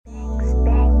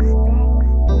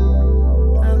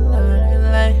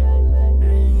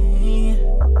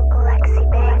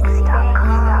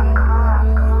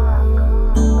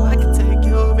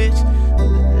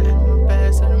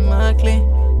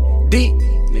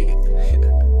nigga.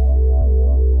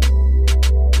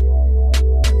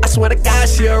 I swear to God,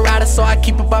 she a rider, so I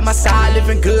keep her by my side.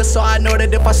 Living good, so I know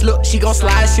that if I slip, she gon'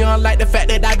 slide. She don't like the fact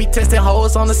that I be testing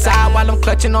hoes on the side. While I'm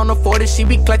clutching on the 40, she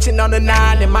be clutching on the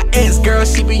 9. And my ex-girl,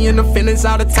 she be in the feelings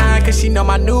all the time, cause she know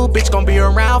my new bitch gon' be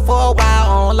around for a while. I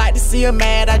don't like to see her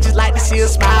mad, I just like to see her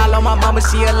smile. On my mama,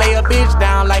 she'll lay a bitch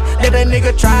down like, let a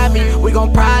nigga try me. We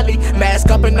gon' probably mask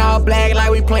up in all black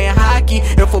like we playing hockey.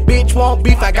 If a bitch want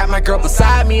beef, I got my girl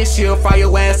beside me, and she'll fry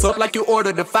your ass up like you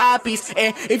ordered a 5-piece.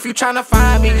 And if you tryna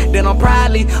find me, then I'm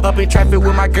probably up in traffic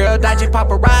with my girl, dodging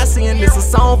paparazzi. And this a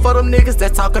song for them niggas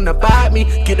that talking about me.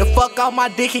 Get the fuck off my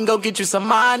dick and go get you some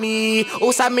money.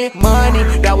 Oops, I meant money,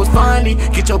 that was funny.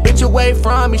 Get your bitch away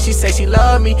from me, she say she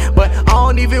love me, but I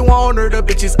don't even want her, the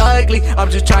bitch is ugly. I'm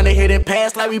just tryna hit and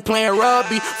pass like we playing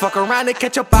rugby. Fuck around and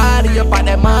catch your body up on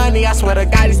that money. I swear to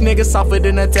God, these niggas softer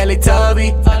than a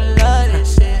Teletubby. I love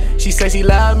this shit. She say she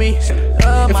love me.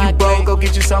 If you broke, go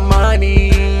get you some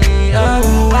money.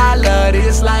 Oh, I love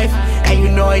this life. And you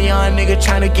know a young nigga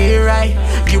tryna get right.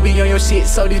 You be on your shit,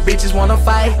 so these bitches wanna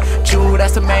fight. True,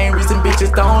 that's the main reason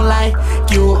bitches don't like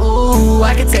you. Ooh,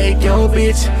 I can take your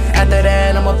bitch. After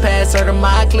that, I'ma pass her to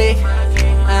my clique.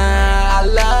 I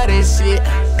love this shit.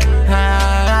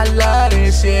 I love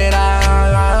this shit.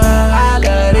 I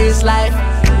love this life.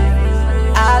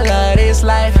 I love this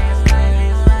life.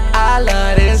 I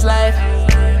love this life.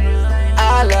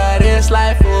 I love this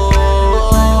life. Ooh,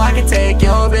 I can take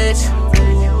your bitch,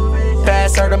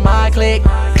 pass her to my clique.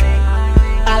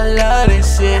 I love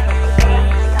this shit.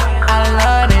 I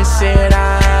love this shit.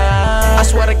 I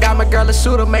swear to God, my girl a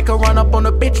shooter. Make her run up on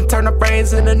the bitch and turn her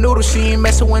brains into noodles. She ain't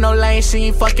messing with no lane, she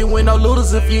ain't fucking with no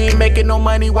looters. If you ain't making no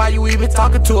money, why you even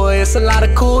talking to her? It's a lot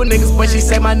of cool niggas, but she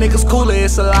say my niggas cooler.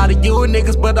 It's a lot of you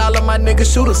niggas, but all of my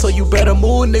niggas shooters. So you better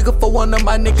move, nigga, for one of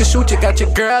my niggas shoot you. Got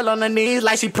your girl on her knees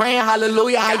like she praying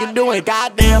hallelujah. How you doing?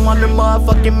 Goddamn, I'm the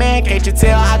motherfucking man, can't you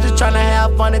tell? I just tryna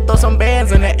have fun and throw some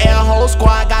bands in the air. Whole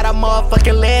squad got our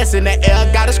motherfucking legs in the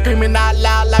air. Got her screaming out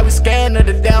loud like we scared her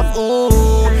to death. Ooh,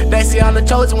 they see I'm the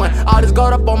chosen one. All this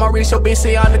gold up on my wrist, your bitch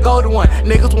say I'm the golden one.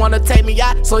 Niggas wanna take me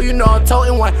out, so you know I'm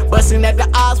toting one. Bustin' at the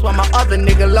odds while my other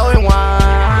nigga loading one.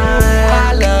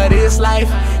 I love this life,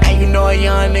 and you know a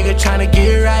young nigga tryna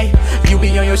get right. You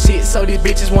be on your shit, so these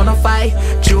bitches wanna fight.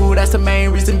 True, that's the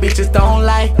main reason bitches don't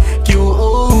like you.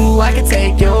 Ooh, I can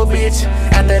take your bitch.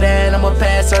 After that, I'ma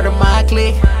pass her to my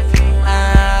clique.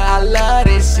 I love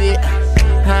this shit.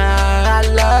 I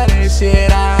love this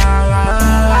shit.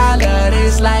 I love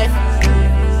this life.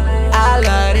 I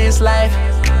love this life.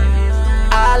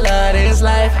 I love this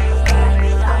life.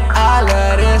 I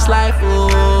love this life.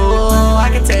 Ooh, I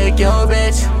can take your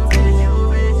bitch,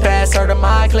 pass her to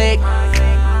my clique.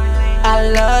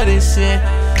 I love this shit.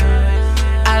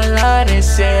 I love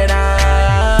this shit.